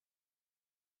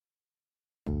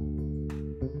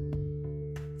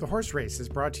The Horse Race is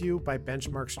brought to you by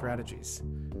Benchmark Strategies.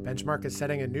 Benchmark is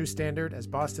setting a new standard as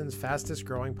Boston's fastest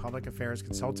growing public affairs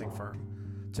consulting firm.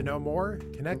 To know more,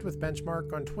 connect with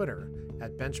Benchmark on Twitter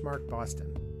at Benchmark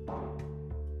Boston.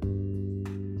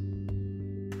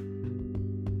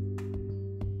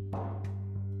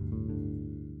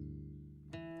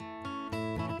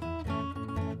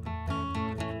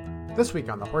 This week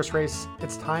on The Horse Race,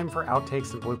 it's time for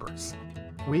outtakes and bloopers.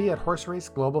 We at Horse Race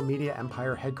Global Media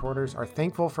Empire headquarters are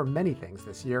thankful for many things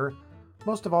this year.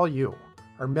 Most of all, you,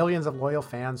 our millions of loyal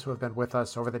fans who have been with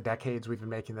us over the decades we've been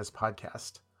making this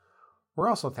podcast. We're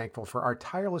also thankful for our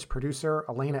tireless producer,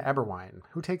 Elena Eberwein,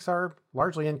 who takes our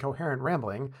largely incoherent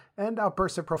rambling and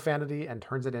outbursts of profanity and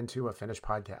turns it into a finished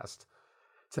podcast.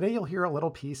 Today you'll hear a little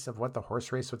piece of what the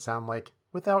horse race would sound like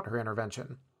without her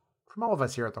intervention. From all of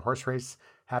us here at the Horse Race,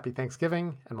 happy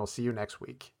Thanksgiving, and we'll see you next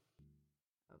week.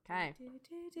 Okay.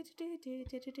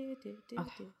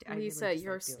 Oh, Lisa,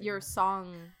 your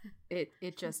song,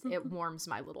 it warms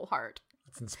my little heart.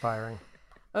 It's inspiring.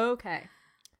 Okay.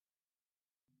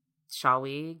 Shall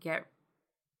we get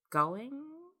going?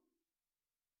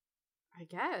 I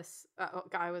guess.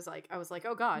 I was like,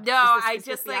 oh God. No, I was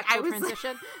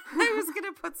transition. I was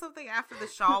gonna put something after the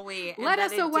shall we. Let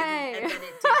us away. And then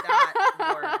it did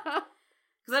not work.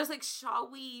 Because I was like, shall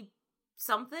we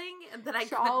something? And then I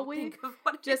couldn't think of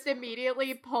what. Just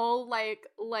immediately pull like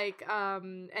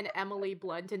an Emily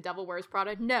Blunt in Devil Wears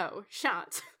Prada. No,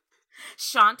 shan't.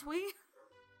 Shan't we?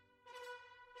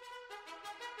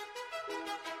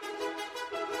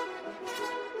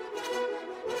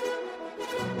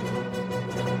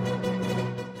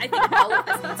 I think all of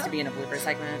this needs to be in a blooper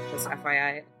segment, just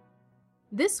FYI.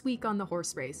 This week on The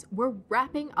Horse Race, we're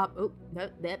wrapping up...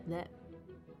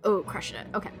 Oh, crushing it.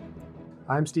 Okay.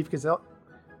 I'm Steve Gazelle.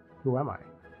 Who am I?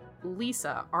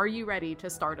 Lisa, are you ready to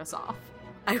start us off?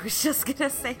 I was just gonna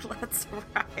say, let's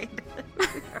ride.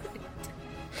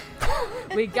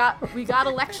 We got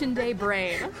election day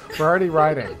brain. We're already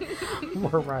riding.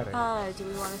 We're riding. Do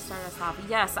we want to start us off?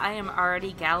 Yes, I am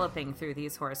already galloping through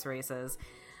these horse races.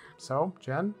 So,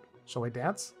 Jen, shall we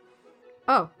dance?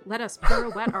 Oh, let us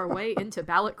pirouette our way into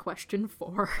ballot question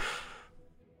 4.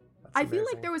 I feel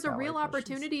like there was a real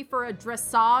opportunity for a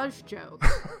dressage joke.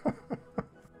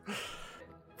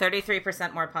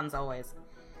 33% more puns always.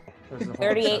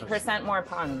 38% more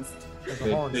puns.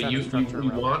 You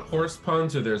want horse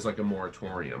puns, or there's like a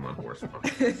moratorium on horse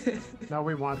puns? No,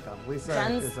 we want them.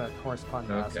 Lisa is a horse pun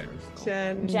master.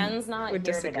 So. Jen's not would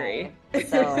here disagree. today,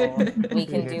 so we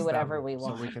can do whatever we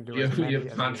want. So we can do you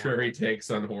have contrary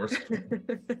takes on horse puns.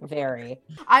 Very.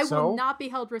 I will not be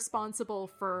held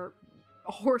responsible for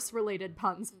horse-related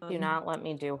puns. Do not let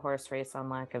me do horse race on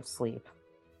lack of sleep.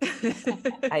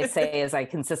 I say as I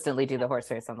consistently do the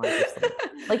horse race on lack of sleep.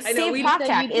 Like Steve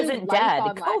Popchak isn't dead.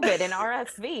 COVID and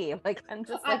RSV. Like I'm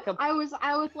just like I was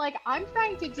like, I'm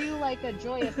trying to do like a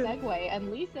joyous segue, and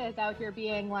Lisa is out here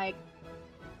being like,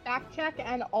 fact check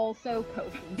and also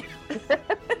COVID.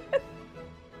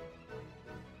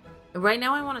 Right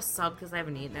now I want to sub because I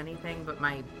haven't eaten anything, but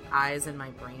my eyes and my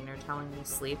brain are telling me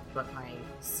sleep, but my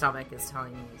stomach is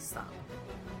telling me sub.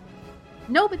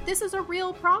 No, but this is a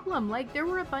real problem. Like, there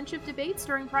were a bunch of debates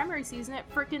during primary season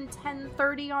at frickin'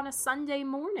 10:30 on a Sunday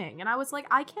morning, and I was like,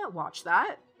 I can't watch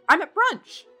that. I'm at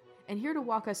brunch. And here to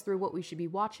walk us through what we should be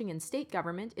watching in state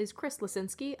government is Chris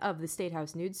Lisinski of the State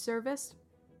House News Service.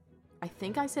 I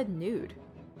think I said nude.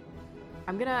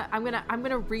 I'm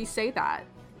gonna re-say that.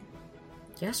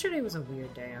 Yesterday was a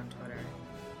weird day on Twitter.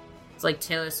 It's like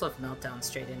Taylor Swift meltdown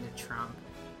straight into Trump.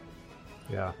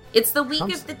 Yeah. It's the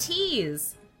week of the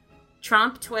T's.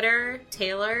 Trump, Twitter,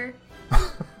 Taylor.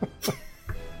 And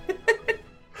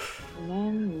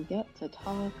then we get to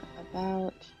talk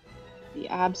about the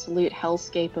absolute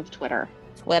hellscape of Twitter.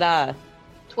 Twitter.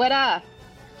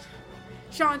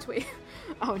 Sean tweet.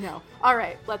 Oh no. All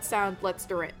right, let's sound less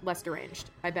deranged.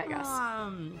 I beg us.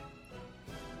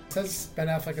 It says Ben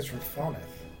Affleck is from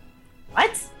Falmouth.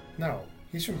 What? No,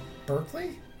 he's from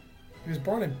Berkeley? He was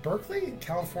born in Berkeley,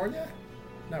 California?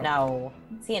 No.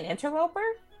 Is he an interloper?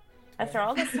 After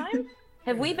all this time?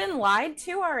 Have we been lied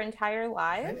to our entire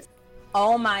lives?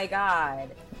 Oh my god.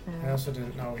 I also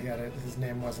didn't know his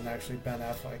name wasn't actually Ben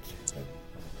Affleck. But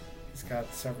he's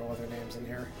got several other names in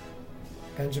here.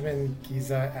 Benjamin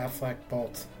Giza Affleck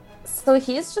Bolt. So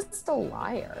he's just a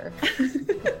liar.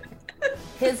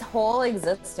 His whole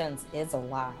existence is a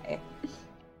lie.